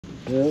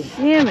Yeah.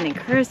 Jiminy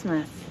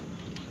Christmas.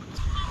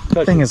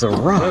 That thing is a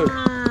rock.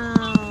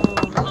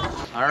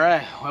 Wow. All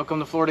right, welcome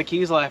to Florida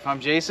Keys Life. I'm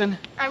Jason.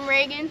 I'm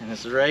Reagan. And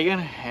this is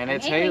Reagan, and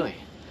it's Haley.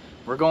 Haley.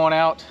 We're going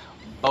out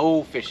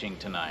bow fishing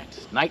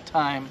tonight.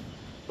 Nighttime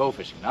bow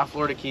fishing. Not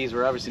Florida Keys.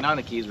 We're obviously not in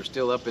the Keys. We're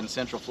still up in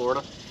Central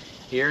Florida,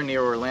 here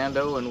near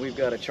Orlando, and we've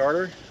got a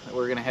charter that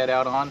we're gonna head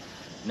out on.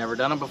 Never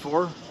done them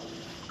before.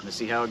 Let's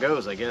see how it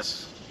goes. I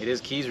guess it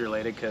is Keys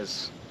related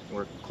because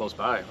we're close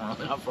by, well,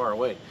 not far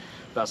away.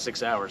 About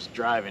 6 hours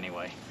drive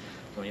anyway.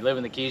 When you live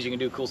in the Keys, you can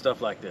do cool stuff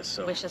like this.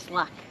 So Wish us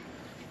luck.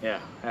 yeah,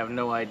 I have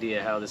no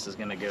idea how this is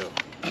gonna go.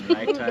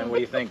 Nighttime, what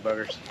do you think,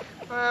 Buggers?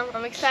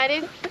 I'm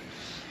excited.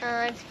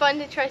 It's fun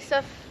to try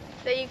stuff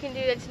that you can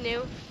do that's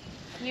new.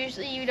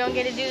 Usually you don't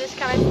get to do this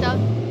kind of stuff.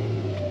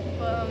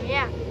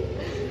 Yeah.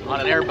 On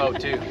an airboat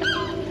too.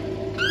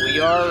 We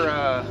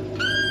are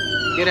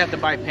gonna have to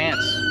buy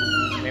pants.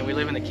 I mean, we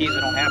live in the Keys, we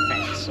don't have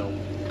pants, so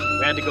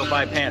we had to go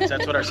buy pants.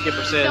 That's what our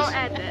skipper says. Don't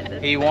add that.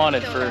 He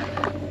wanted for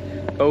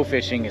bow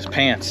fishing is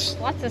pants.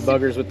 Lots of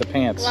Buggers with the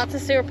pants. Lots of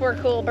super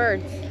cool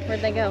birds.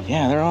 Where'd they go?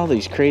 Yeah, there are all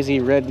these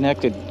crazy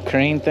red-necked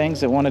crane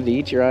things that wanted to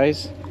eat your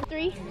eyes.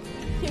 3,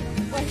 2,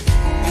 1.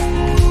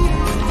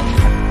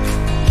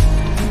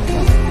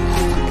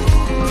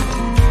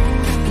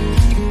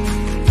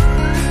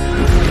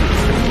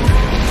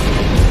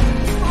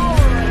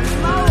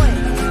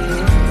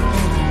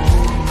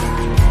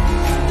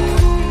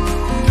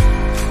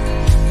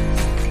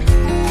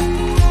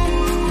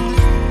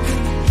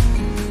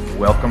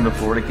 Welcome to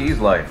Florida Keys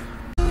Life.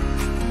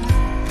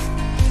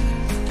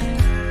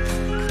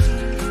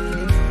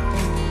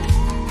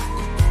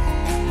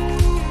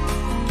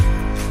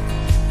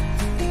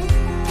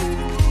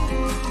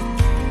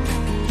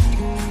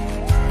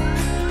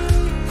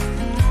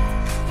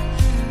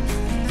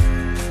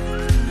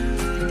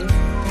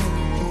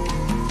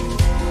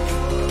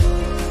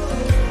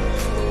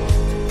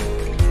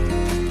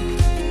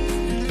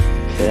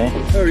 Okay.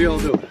 How are y'all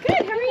doing?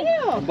 Good, how are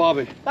you? I'm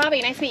Bobby.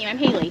 Bobby, nice to meet you. I'm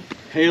Haley.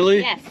 Haley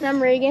Yes.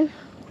 I'm Reagan.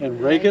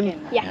 and Reagan.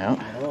 Yeah.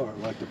 Yeah, Oh,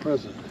 like the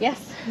president.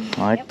 Yes.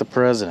 like the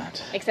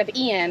president. Except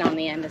Ian on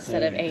the end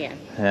instead of AN.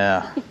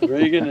 Yeah.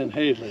 Reagan and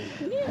Haley.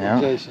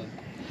 Yeah. Jason.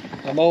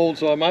 I'm old,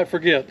 so I might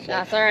forget. So.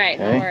 That's all right.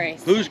 Okay. No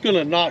worries. Who's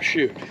gonna not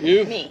shoot?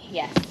 You? Me?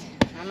 Yes.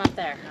 I'm up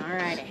there. All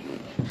righty.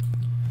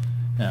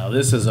 Now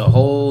this is a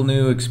whole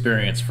new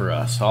experience for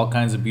us. All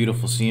kinds of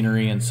beautiful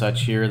scenery and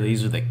such here.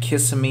 These are the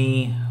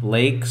Kissimmee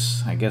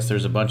Lakes. I guess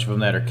there's a bunch of them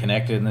that are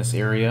connected in this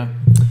area.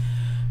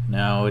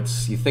 Now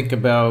you think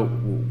about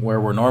where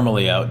we're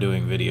normally out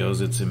doing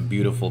videos, it's in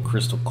beautiful,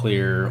 crystal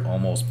clear,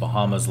 almost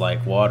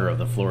Bahamas-like water of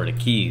the Florida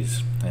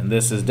Keys. And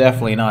this is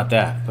definitely not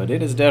that, but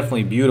it is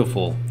definitely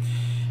beautiful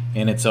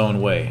in its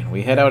own way.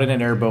 We head out in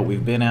an airboat.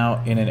 We've been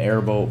out in an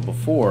airboat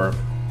before,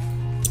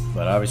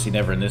 but obviously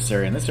never in this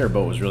area. And this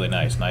airboat was really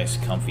nice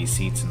comfy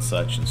seats and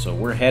such. And so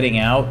we're heading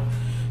out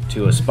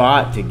to a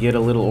spot to get a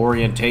little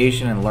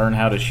orientation and learn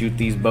how to shoot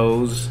these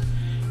bows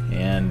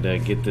and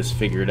get this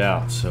figured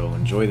out. So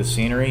enjoy the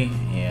scenery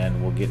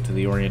and we'll get to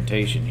the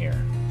orientation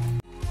here.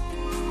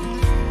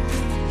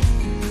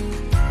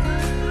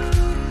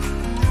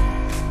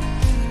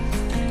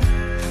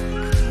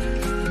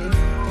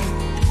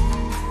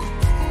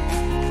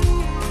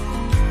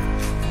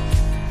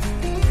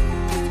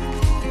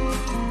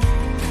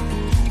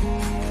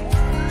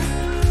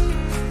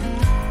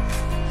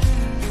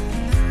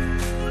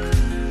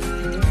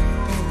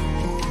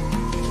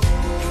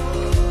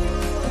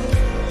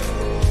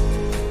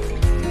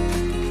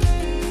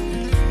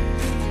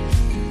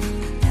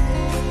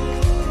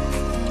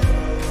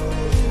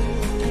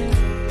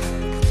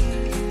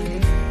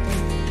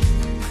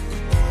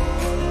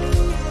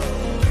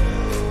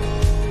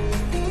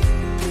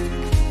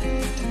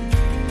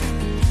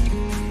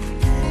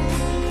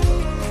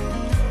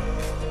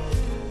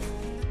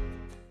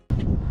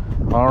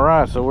 All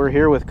right, so we're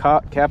here with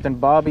Captain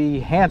Bobby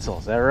Hansel,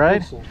 is that right?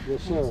 Hansel,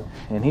 yes, sir.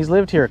 And he's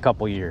lived here a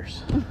couple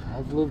years.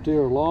 I've lived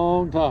here a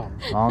long time.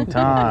 Long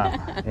time.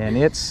 And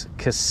it's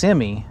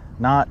Kissimmee,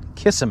 not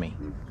Kissimmee,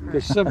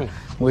 Kissimmee.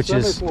 which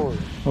Kissimmee,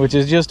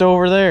 is just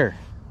over there.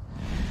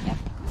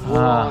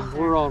 Florida.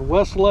 We're on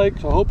West Lake,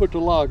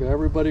 Tahopatalaga.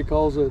 Everybody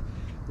calls it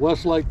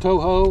West Lake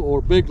Toho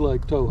or Big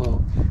Lake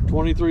Toho.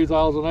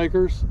 23,000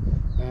 acres,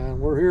 and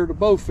we're here to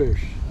bow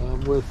fish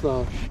with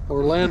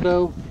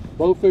Orlando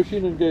Bow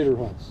Fishing and Gator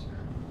Hunts.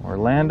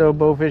 Orlando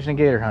Bow Fishing and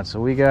Gator Hunt.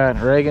 So we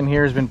got Reagan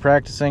here has been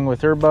practicing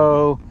with her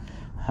bow.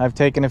 I've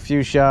taken a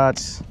few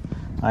shots.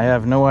 I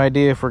have no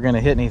idea if we're going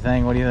to hit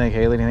anything. What do you think,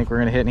 Haley? Do you think we're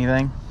going to hit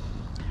anything?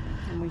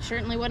 And we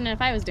certainly wouldn't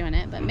if I was doing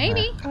it, but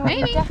maybe,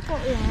 maybe.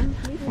 Definitely am.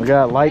 We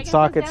got light Reagan says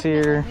sockets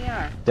definitely. here. We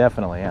are.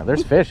 Definitely, yeah.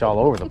 There's fish all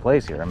over the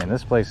place here. I mean,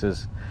 this place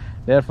is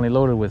definitely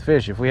loaded with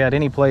fish. If we had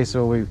any place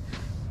where we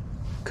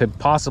could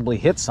possibly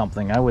hit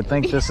something, I would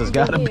think this has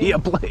got to be a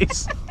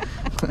place.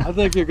 I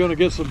think you're going to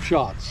get some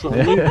shots. So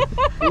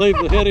leave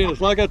the hitting. It's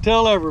like I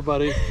tell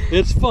everybody,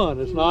 it's fun.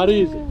 It's not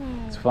easy.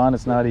 It's fun.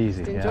 It's not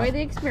easy. Just enjoy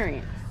the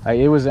experience.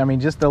 It was, I mean,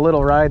 just the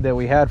little ride that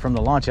we had from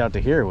the launch out to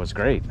here was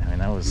great. I mean,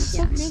 that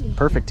was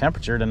perfect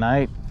temperature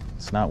tonight.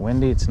 It's not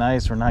windy. It's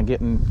nice. I don't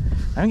get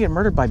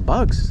murdered by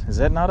bugs. Is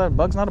that not a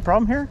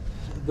problem here?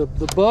 The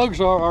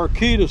bugs are our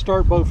key to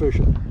start bow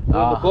fishing.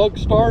 When the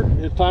bugs start,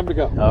 it's time to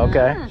go.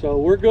 Okay. So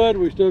we're good.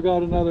 We still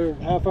got another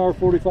half hour,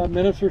 45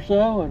 minutes or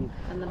so, and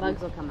the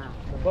bugs will come out.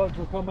 The bugs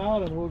will come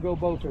out, and we'll go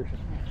bow fishing.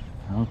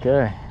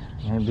 Okay,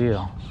 good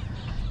deal.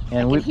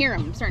 And I can hear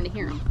them. I'm starting to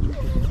hear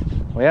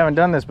them. We haven't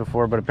done this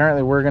before, but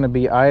apparently we're going to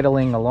be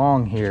idling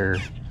along here,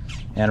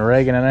 and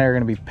Reagan and I are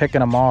going to be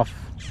picking them off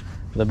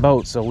the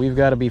boat. So we've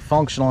got to be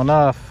functional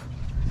enough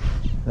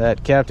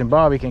that Captain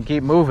Bobby can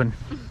keep moving,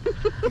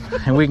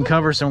 and we can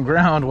cover some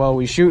ground while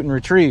we shoot and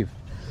retrieve.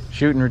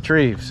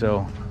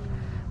 So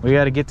we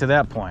got to get to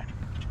that point.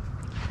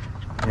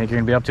 You think you're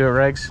going to be up to it,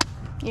 Regs?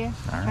 Yeah,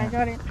 right. I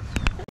got it.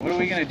 What are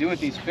we going to do with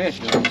these fish?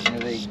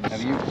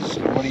 Have you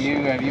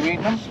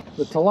eaten them?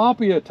 The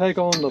tilapia take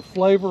on the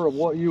flavor of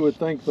what you would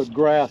think the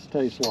grass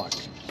tastes like.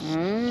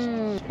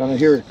 Kind of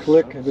hear it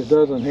click. If it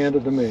doesn't, hand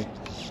it to me.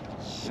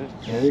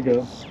 There you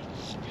go.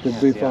 Should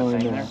be fine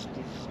now.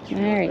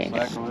 There you go.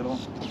 Back a little.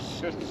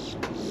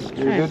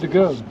 You're good to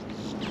go.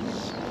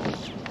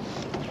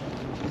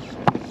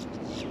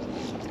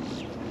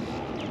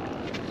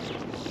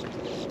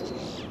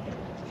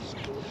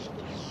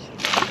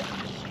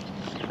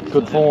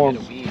 Good form.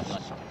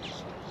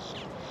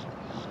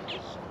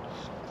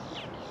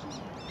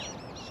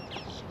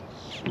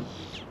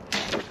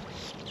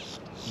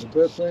 The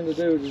best thing to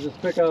do is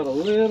just pick out a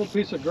little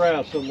piece of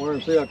grass somewhere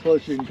and see how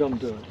close you can come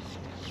to it.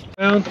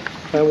 And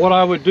what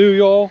I would do,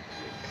 y'all,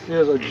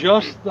 is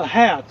adjust the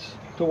hats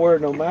to where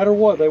no matter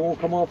what, they won't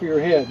come off of your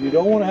head. You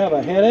don't want to have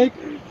a headache.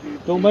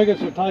 Don't make it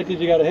so tight that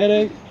you got a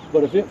headache.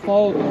 But if it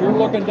falls, if you're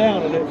looking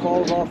down and it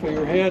falls off of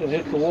your head and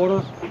hits the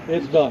water,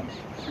 it's done.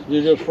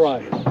 You just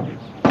fried it.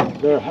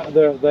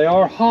 They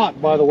are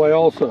hot, by the way,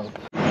 also.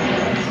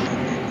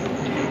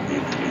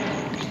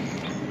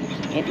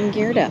 Getting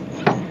geared up.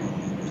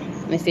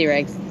 Let me see,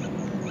 Regs.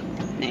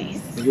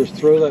 Nice. You just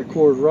throw that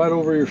cord right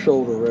over your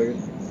shoulder,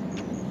 Reagan.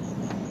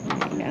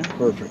 Yeah.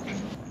 Perfect.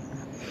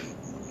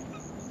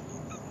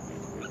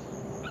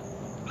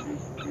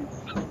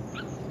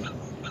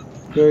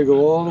 Okay,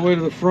 go all the way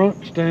to the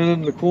front, stand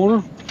in the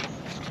corner.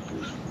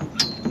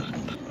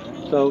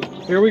 So,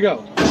 here we go.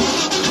 I'm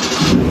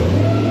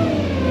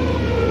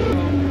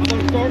going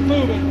to start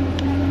moving.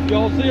 If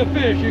y'all see a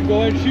fish, you can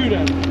go ahead and shoot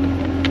at it.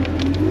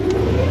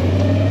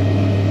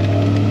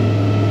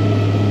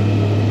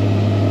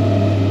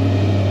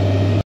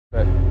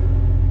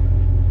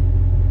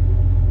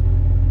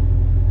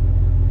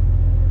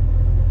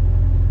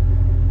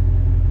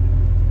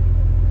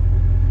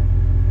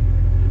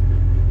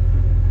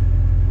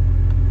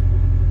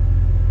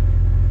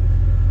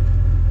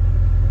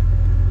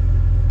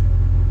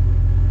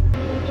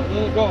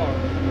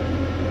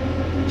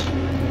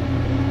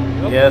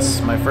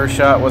 Yes, my first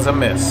shot was a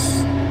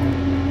miss.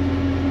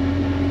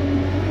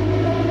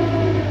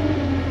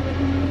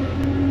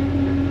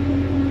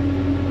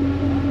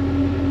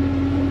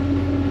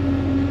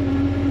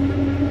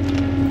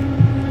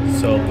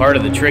 So part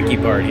of the tricky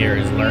part here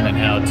is learning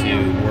how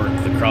to work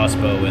the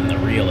crossbow in the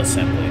reel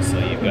assembly. So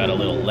you've got a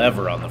little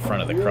lever on the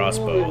front of the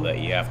crossbow that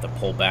you have to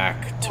pull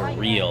back to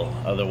reel.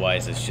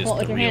 Otherwise it's just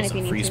the reel's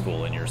a free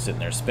spool and you're sitting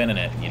there spinning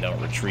it and you don't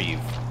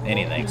retrieve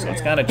anything. So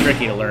it's kind of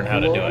tricky to learn how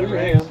to do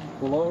it.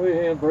 Pull on with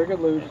your hand, break it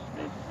loose.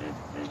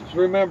 Just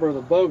remember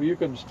the boat, you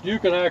can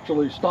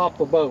actually stop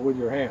the boat with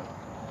your hand.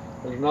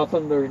 There's no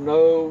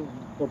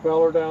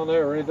propeller down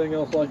there or anything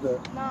else like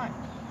that. Not.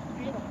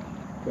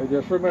 Okay,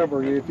 just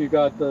remember, if you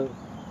got the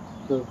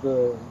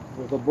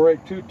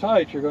brake too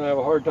tight, you're going to have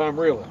a hard time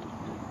reeling.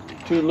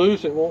 Too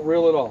loose, it won't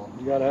reel at all.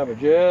 You got to have it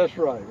just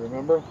right.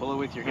 Remember? Pull it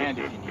with your hand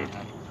if you need to.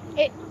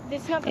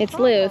 It's not. It's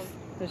loose.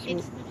 It's the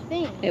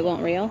thing. It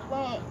won't reel. It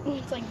won't.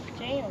 It's like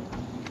jammed.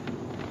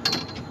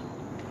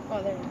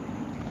 Oh, there.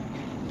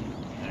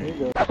 There you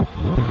go.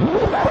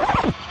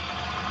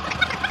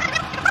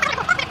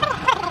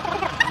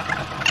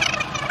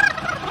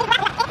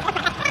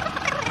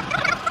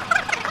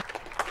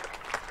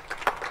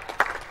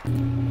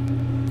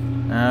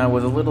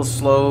 Was a little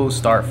slow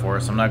start for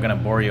us. I'm not going to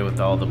bore you with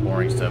all the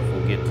boring stuff.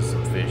 We'll get to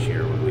some fish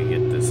here when we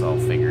get this all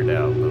figured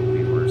out. But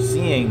we were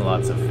seeing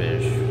lots of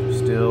fish.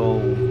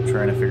 Still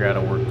trying to figure out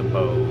how to work the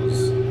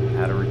bows,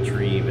 how to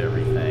retrieve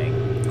everything.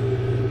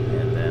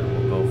 And then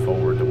we'll go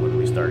forward to when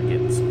we start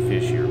getting some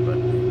fish here. But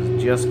it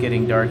was just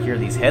getting dark here.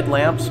 These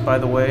headlamps, by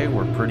the way,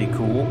 were pretty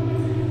cool.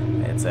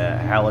 It's a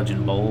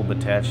halogen bulb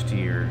attached to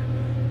your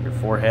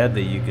forehead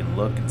that you can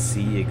look and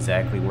see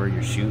exactly where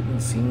you're shooting.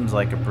 Seems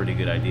like a pretty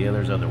good idea.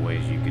 There's other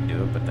ways you could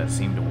do it, but that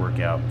seemed to work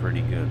out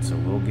pretty good. So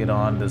we'll get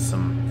on to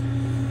some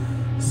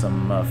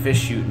fish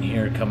shooting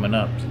here coming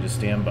up, so just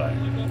stand by.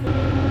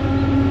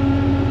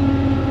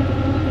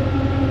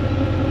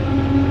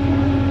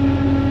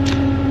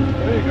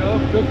 There you go.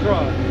 Good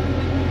try.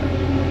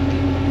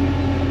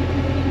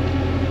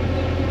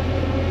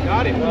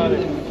 Got him. Got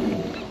it.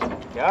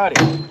 Got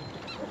him.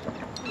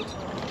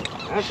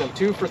 That's a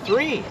 2 for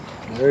 3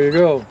 There you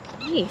go.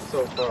 Nice.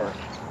 so far.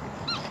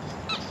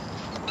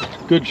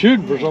 Good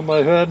shooting for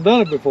somebody who hadn't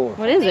done it before.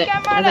 What is it? Is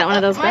that one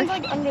of those Mine's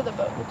birds? like under the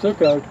boat. It's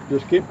okay.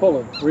 Just keep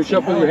pulling. Reach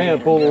up with your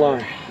hand, pull the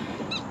line.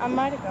 I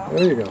might have gone.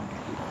 There you go.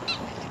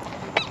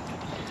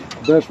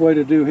 The best way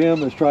to do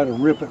him is try to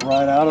rip it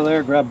right out of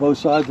there. Grab both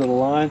sides of the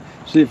line.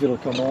 See if it'll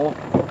come off.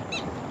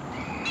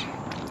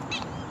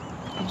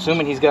 I'm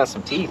assuming he's got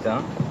some teeth,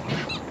 huh?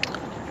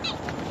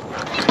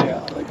 Yeah,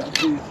 they got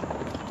teeth.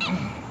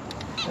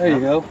 There you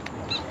go.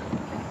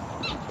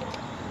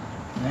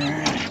 There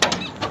you go.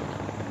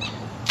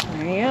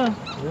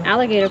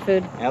 Alligator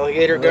food.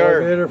 Alligator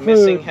gar. Alligator food.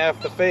 Missing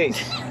half the face.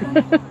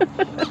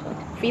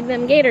 Feed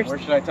them gators. Where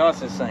should I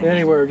toss this thing?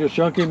 Anywhere, just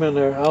chunk him in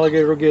there.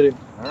 Alligator will get him.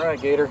 All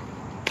right, Gator.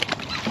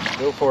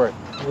 Go for it.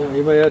 Yeah,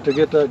 you may have to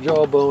get that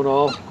jawbone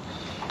off.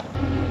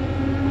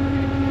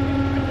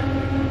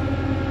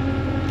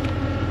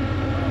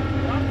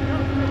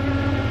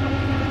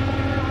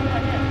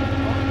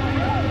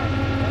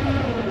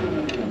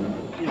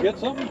 You get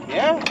something?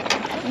 Yeah.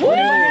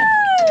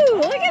 Woo!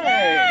 Look at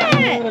that!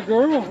 Atta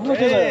girl, look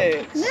at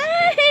that.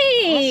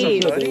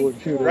 Nice! That's what they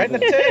would shoot Right in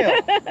at. the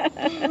tail.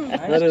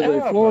 That is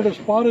a Florida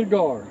spotted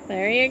gar.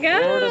 There you go.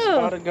 Florida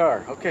spotted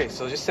gar. Okay,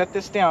 so just set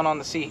this down on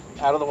the seat,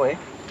 out of the way.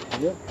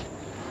 Yep.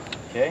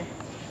 Okay.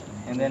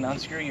 And then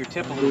unscrew your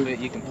tip a little bit.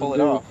 You can pull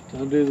it off.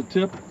 Undo the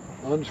tip,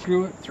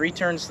 unscrew it. 3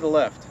 turns to the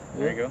left.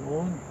 There you go.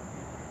 1,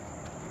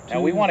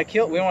 Now we 2. want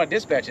to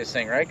dispatch this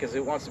thing, right? Because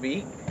it wants to be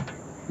eaten.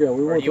 Yeah,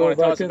 we Or want do you want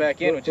to toss it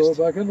back in? Throw it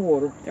back in the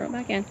water. Throw it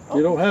back in.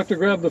 You don't have to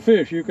grab the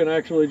fish. You can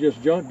actually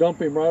just dump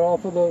him right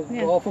off of the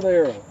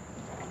arrow.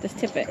 Just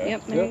tip it.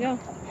 Yep, there you go.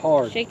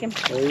 Hard. Shake him.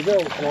 There you go.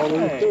 That's all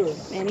there is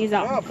to it. And he's Good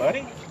off. job,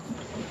 buddy.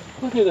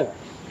 Look at that.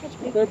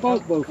 They're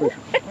both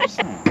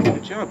bowfishers.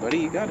 Good job, buddy.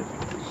 You got it.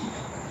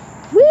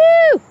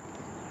 Woo!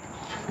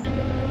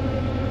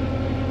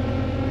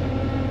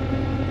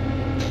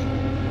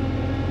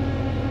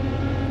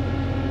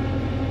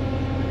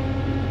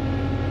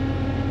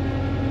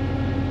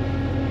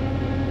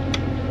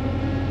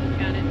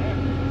 Got it.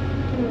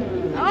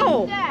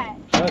 Oh! That.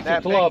 That's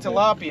That a big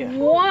tilapia. tilapia.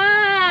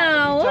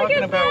 Wow! Look Talking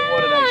at about that!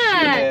 what did I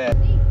shoot at?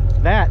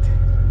 That.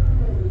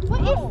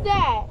 What is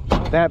that?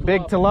 That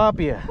big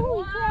tilapia.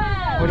 Holy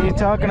crap. What are you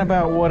talking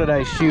about? What did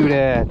I shoot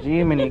at?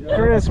 Jiminy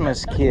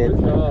Christmas, kid.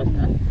 Good job.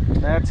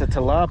 That's a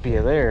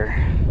tilapia there.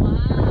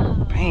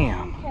 Wow.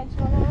 Bam. Catch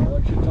one.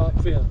 Watch your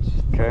top fins.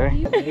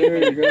 Okay. There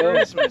you go.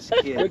 Christmas,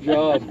 Good kid.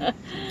 job.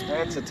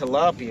 That's a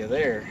tilapia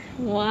there.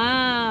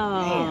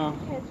 Wow.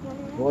 Catch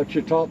one. Watch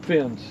your top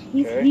fins.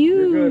 He's Okay.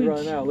 huge. You're good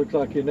right now. Looks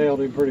like you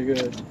nailed him pretty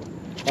good.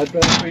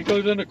 He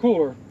goes in the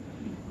cooler.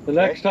 The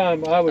next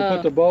time I would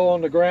put the bow on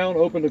the ground,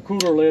 open the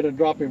cooler lid, and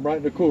drop him right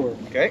in the cooler.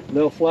 Okay. And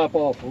they'll flap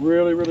off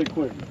really, really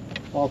quick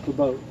off the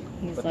boat.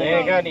 He's But like, they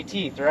ain't got any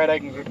teeth, right? I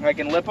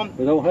can lip them.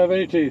 They don't have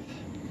any teeth.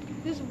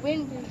 This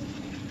wind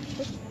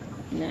is.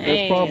 nice.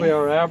 That's probably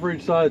our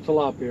average size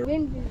tilapia.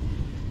 Wind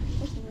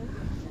is.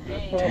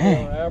 That's probably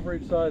our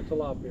average size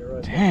tilapia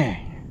right there.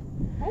 Dang.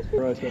 That's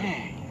pretty, Right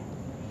there.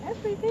 that's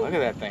pretty big. Look at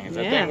that thing. Is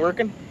that Yeah. thing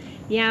working?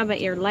 Yeah, but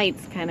your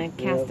light's kind of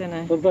casting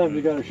a Sometimes you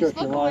gotta shut Just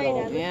your look light away now.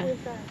 off. Look Yeah. to the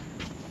side.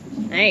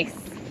 nice.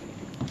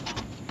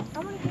 I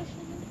want to catch one.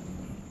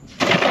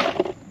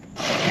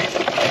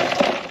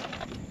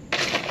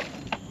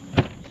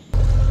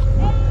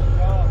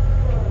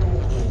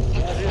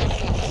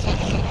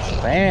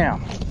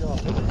 Bam.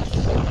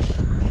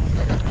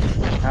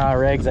 Ah,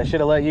 Regs, I should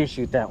have let you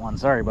shoot that one.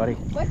 Sorry, buddy.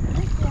 What's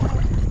this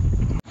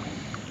one?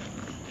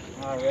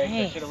 Ah, Regs,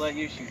 Hey. I should have let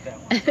you shoot that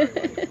one. Sorry,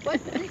 buddy.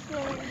 What's this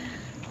one?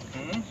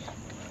 Hmm?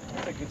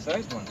 That's a good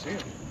sized one, too.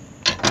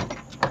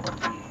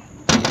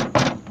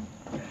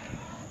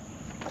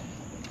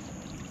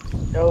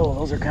 Oh,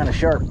 those are kind of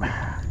sharp.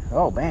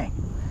 Oh, bang.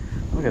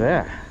 Look at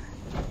that.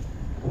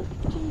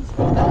 You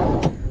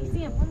see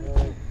him?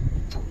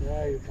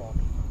 Yeah, you're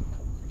talking.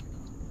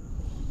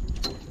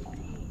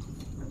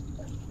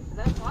 Is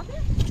that a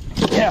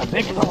tilapia? Yeah,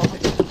 big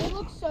one. They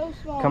look so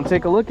small. Come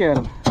take a look at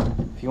him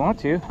if you want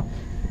to.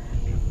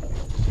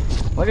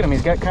 Look at him.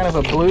 He's got kind of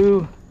a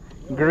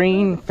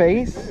blue-green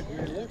face. If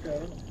you look at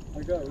them,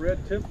 they got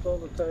red tips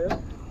on the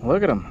tail.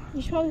 Look at him.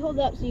 You should probably hold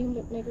it up so you can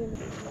make it.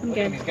 Look at him.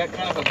 Okay. He's got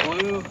kind of a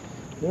blue.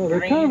 Yeah,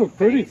 they're kind of a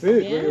pretty Green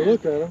fish when you Yeah.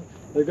 look at them.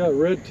 They got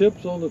red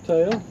tips on the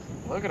tail.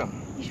 Look at him.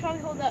 You should probably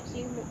hold it up so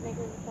you can make it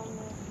a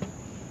thumbnail.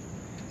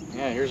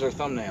 Yeah, here's our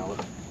thumbnail.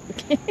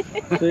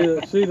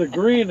 See the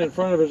green in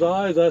front of his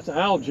eyes? That's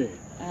algae.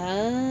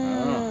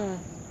 Ah.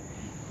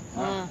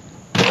 Ah.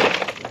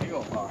 Big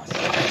old boss.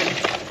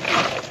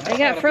 They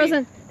got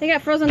frozen. They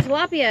got frozen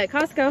tilapia at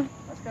Costco.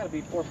 That's got to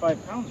be 4 or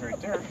 5 pounds right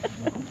there.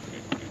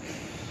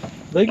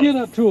 They get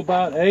up to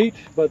about 8,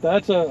 but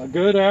that's a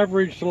good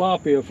average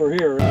tilapia for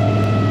here.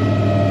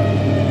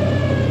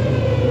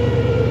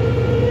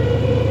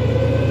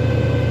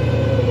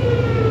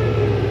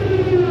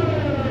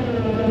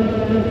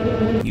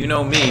 You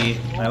know me,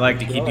 I like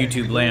to keep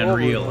YouTube land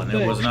real, and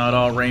it was not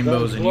all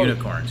rainbows and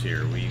unicorns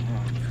here. We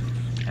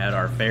had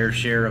our fair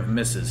share of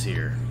misses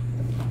here.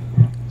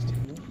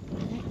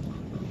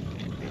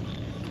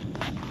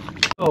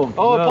 Oh,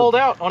 Oh, it no. pulled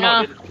out. Oh, no,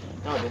 No. it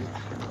didn't. No, it didn't.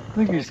 I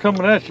think he's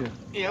coming at you.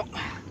 Yep.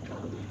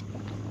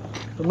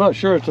 I'm not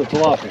sure it's a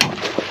tilapia.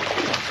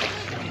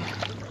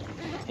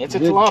 It's a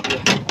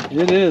tilapia.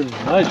 It is.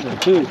 Nice one,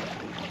 too.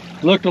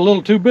 Looked a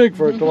little too big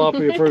for a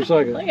tilapia for a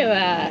second. Look at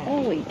that.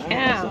 Holy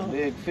cow. That's a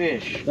big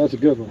fish. That's a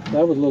good one.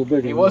 That was a little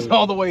bigger. He wasn't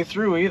all the way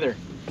through either.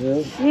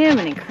 Yeah.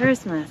 Jiminy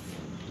Christmas.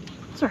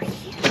 Those are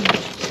huge.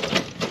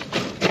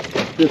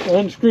 Just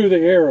unscrew the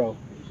arrow.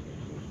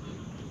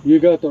 You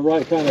got the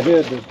right kind of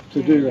head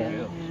to do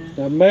that.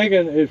 Now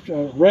Megan,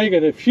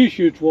 Reagan, if she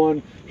shoots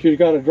one, she's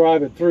got to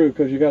drive it through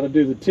because you got to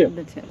do the tip.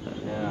 The tip.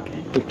 Yeah.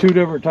 Okay. There's two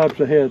different types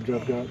of heads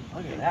I've got.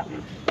 Look at that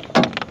one.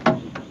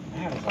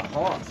 That is a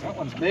horse. That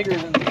one's bigger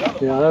than the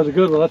other Yeah, one. that was a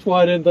good one. That's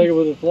why I didn't think it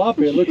was a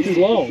tilapia. It looked too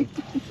long.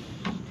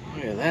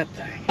 Look at that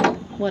thing.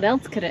 What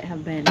else could it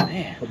have been?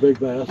 Man. A big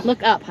bass.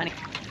 Look up, honey.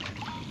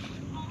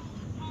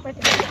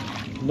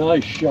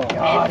 Nice shot.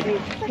 Got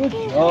it. Good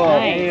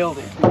job. Nailed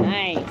it.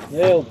 Nice.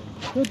 Nailed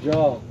it. Good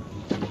job.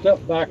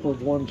 Step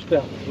backwards one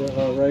step,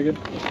 Reagan.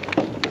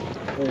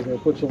 There you go.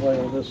 Put some weight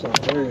on this side.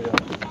 There you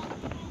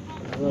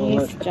go.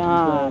 Nice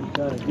job.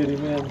 Kind of get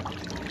him in.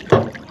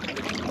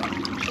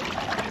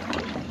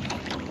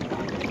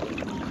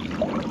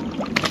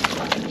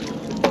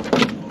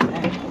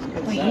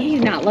 Well, he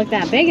did not look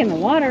that big in the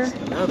water.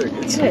 Another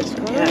good Good size.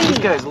 grief. Yeah, these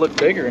guys look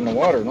bigger in the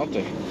water, don't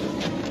they?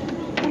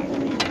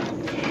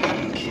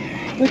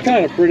 They're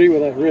kind of pretty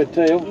with that red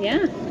tail.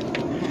 Yeah. It's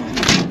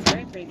a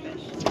very pretty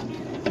fish.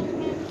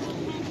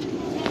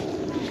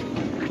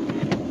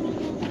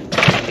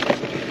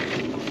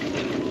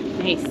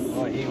 Nice.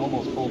 Oh, he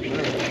almost pulled through.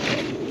 Yep.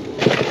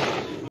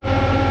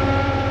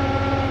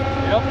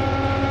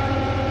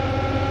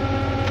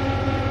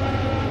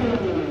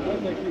 I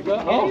think you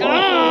got.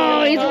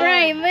 Oh, he's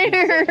right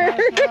there.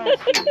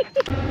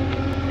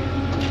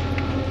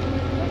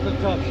 That's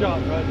a tough shot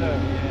right there.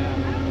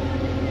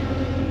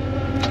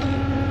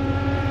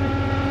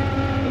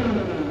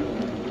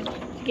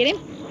 Get him?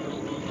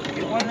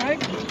 Get one right?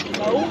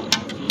 No.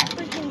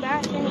 Freaking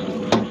back in.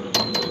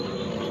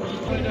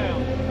 Way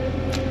down.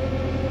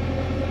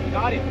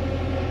 Got him.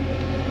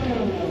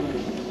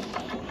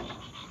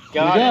 You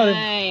got him.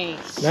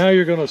 Nice. Now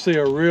you're going to see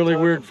a really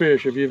weird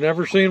fish. If you've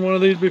never seen one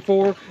of these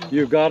before,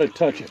 you've got to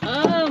touch it.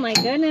 Oh my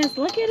goodness,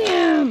 look at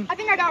him. I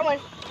think I got one.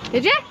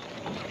 Did ya?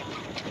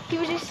 He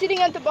was just sitting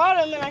at the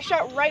bottom and I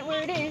shot right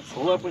where it is.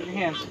 Pull up with your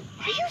hands.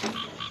 Are you?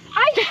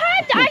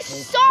 I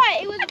saw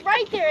it. It was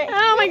right there.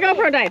 Oh my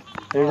GoPro died.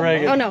 Hey,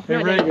 Reagan. Oh no, Hey,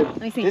 not dead. Reagan.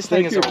 Let me see. This thing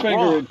Take is your a finger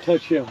rock. and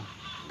touch him. Touch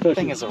This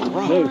thing him. is a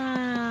rock. Move.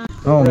 Wow.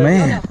 Oh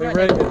man, Hey,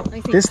 Reagan. Let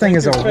me see. this thing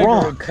is a Take your finger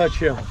and rock. touch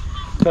him. This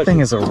Touch thing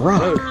him. is a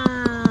rock. Move.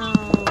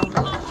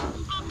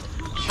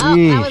 Oh,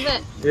 Gee. that was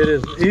it. It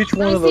is. Each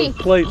one Let of me those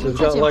see. plates Let me has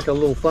got touch him. like a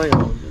little thing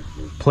on it.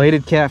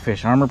 Plated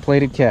catfish, armor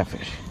plated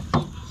catfish.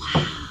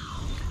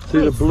 See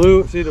the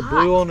blue? See the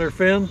blue on their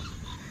fins?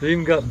 They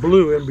even got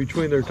blue in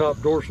between their top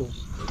dorsals.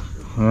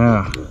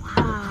 Yeah.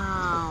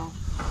 Wow.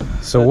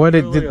 So what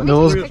did Really a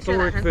those?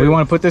 prehistoric We fish.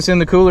 want to put this in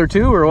the cooler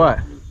too, or what?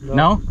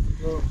 No.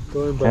 No,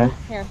 go ahead, back.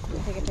 Here,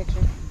 take a picture.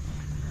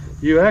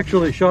 You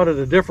actually shot at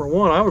a different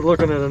one. I was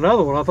looking at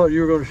another one. I thought you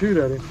were going to shoot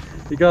at him.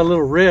 He got a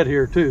little red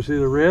here too. See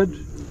the red?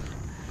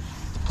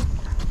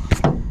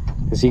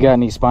 Has he got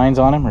any spines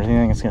on him, or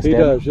anything that's gonna He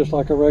stab him? does, just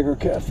like a regular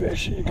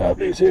catfish. You got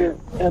these here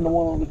and the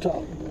one on the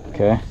top.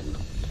 Okay.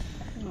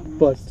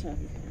 But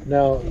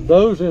now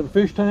those in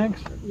fish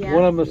tanks, Yeah.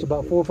 one of them that's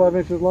about 4 or 5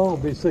 inches long will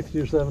be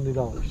 $60 or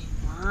 $70.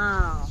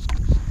 Wow.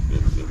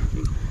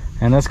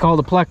 And that's called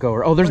a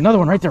pleco. Oh, there's another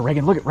one right there,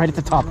 Reagan. Look, right at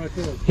the top. Right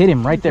there. Hit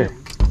him right there.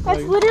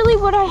 That's literally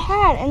what I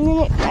had, and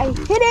then I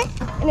hit it,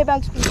 and it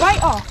bounced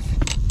right off.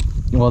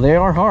 Well, they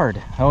are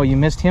hard. Oh, you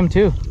missed him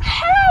too.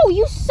 How?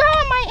 You saw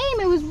my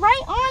aim. It was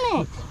right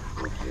on it.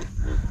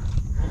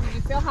 Did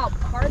you feel how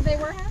hard they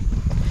were?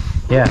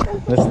 Yeah,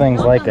 this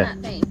thing's like a.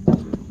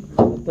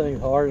 That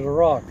thing's hard as a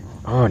rock.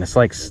 Oh, and it's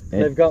like.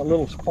 They've got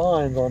little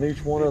spines on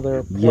each one of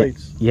their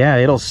plates. Yeah,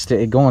 it'll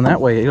stay going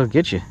that way. It'll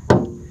get you.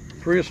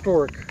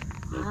 Prehistoric.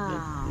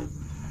 Wow.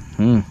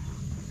 Right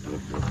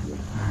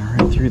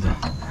through the.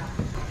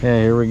 Yeah,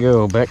 here we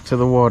go. Back to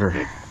the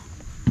water.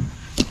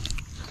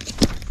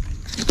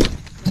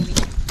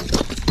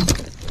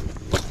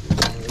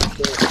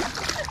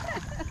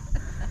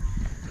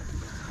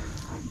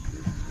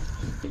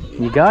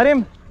 You got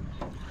him?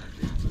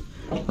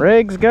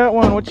 Reg's got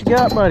one. What you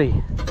got, buddy?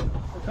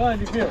 What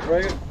kind you get,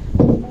 Reagan?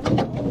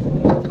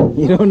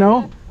 You don't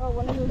know? Oh,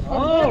 one of those.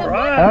 All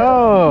right.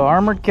 Oh,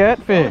 armored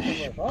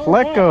catfish.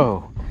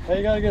 Pleco. Hey,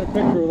 you gotta get a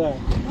picture of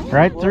that.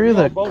 Right through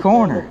the Both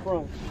corner. up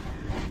front.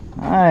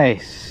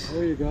 Nice.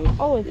 There you go.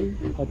 Oh,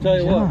 I'll tell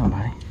you Good what. job,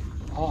 buddy.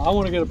 I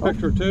want to get a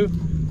picture too.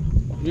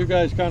 You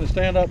guys kind of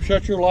stand up,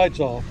 shut your lights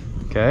off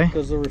Okay.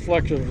 because the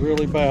reflection is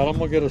really bad. I'm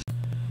gonna get a.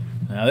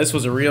 Now this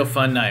was a real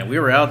fun night. We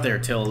were out there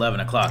till 11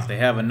 o'clock. They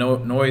have a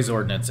noise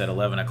ordinance at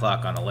 11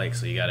 o'clock on the lake,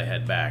 so you got to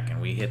head back.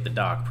 And we hit the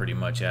dock pretty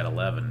much at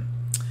 11.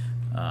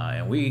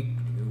 And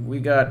we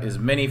got as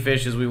many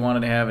fish as we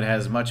wanted to have. It had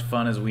as much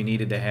fun as we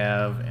needed to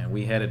have. And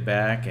we headed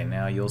back, and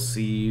now you'll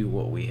see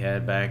what we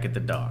had back at the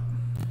dock.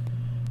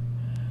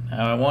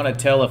 Now I want to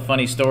tell a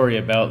funny story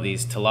about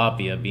these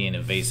tilapia being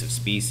invasive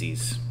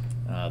species.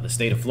 the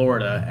state of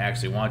Florida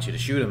actually wants you to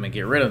shoot them and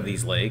get rid of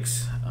these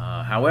lakes.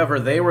 However,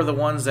 they were the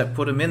ones that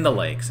put them in the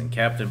lakes, and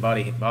Captain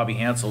Bobby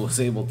Hansel was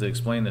able to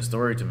explain the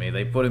story to me.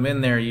 They put them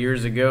in there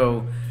years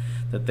ago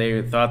that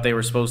they thought they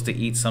were supposed to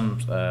eat some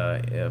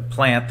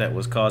plant that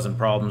was causing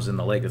problems in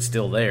the lake that's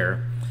still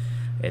there.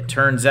 It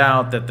turns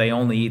out that they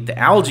only eat the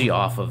algae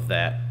off of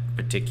that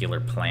particular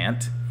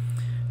plant,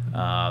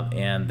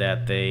 and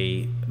that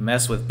they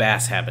mess with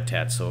bass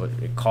habitat, so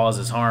it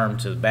causes harm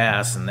to the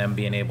bass and them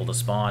being able to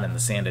spawn in the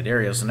sanded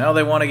area. So now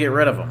they want to get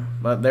rid of them,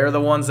 but they're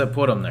the ones that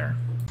put them there.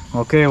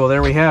 Okay, well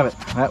there we have it.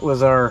 That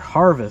was our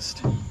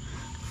harvest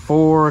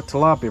for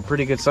tilapia.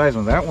 Pretty good size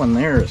one. That one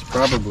there is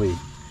probably,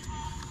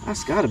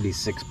 that's got to be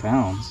 6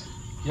 pounds.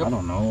 Yep. I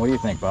don't know. What do you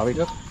think, Bobby?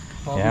 Yep.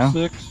 Probably yeah.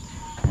 6.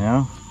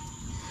 Yeah.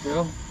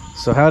 Yeah.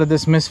 So how did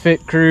this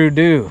misfit crew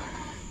do?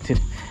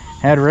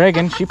 Had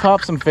Reagan, she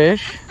popped some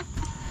fish.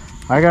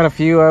 I got a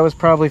few. I was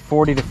probably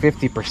 40 to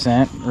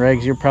 50%.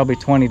 Regs, you're probably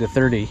 20 to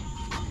 30%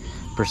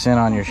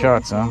 on your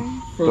shots, huh?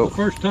 For the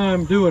first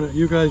time doing it,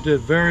 you guys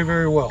did very,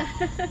 very well.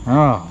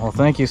 Oh, well,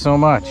 thank you so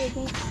much.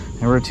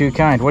 And we're too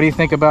kind. What do you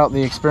think about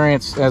the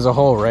experience as a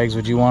whole, Regs?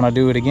 Would you want to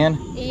do it again?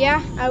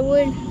 Yeah, I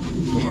would.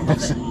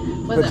 Yes.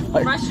 Was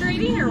it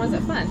frustrating or was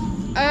it fun?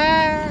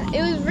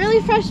 It was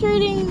really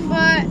frustrating,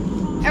 but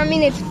I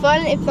mean, it's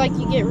fun if like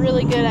you get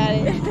really good at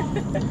it.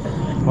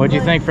 What do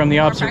you think from the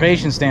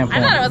observation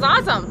standpoint? I thought it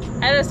was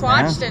awesome. I just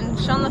watched and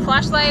shone the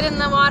flashlight in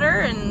the water,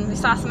 and we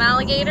saw some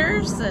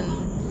alligators, and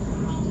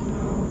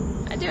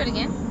I'd do it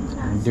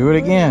again. Do it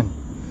again.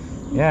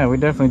 Yeah, we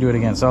definitely do it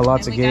again. Saw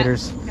lots of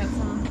gators,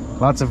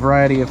 lots of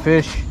variety of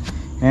fish,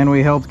 and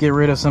we helped get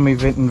rid of some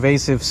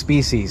invasive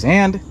species.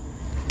 And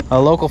a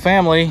local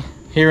family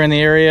here in the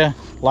area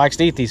likes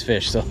to eat these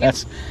fish, so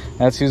that's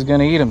who's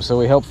going to eat them. So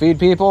we help feed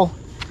people,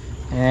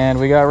 and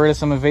we got rid of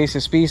some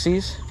invasive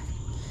species,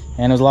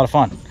 and it was a lot of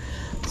fun.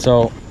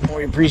 So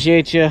we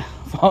appreciate you.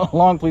 Follow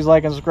along, please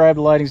like and subscribe.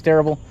 The lighting's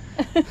terrible.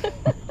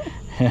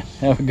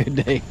 Have a good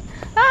day.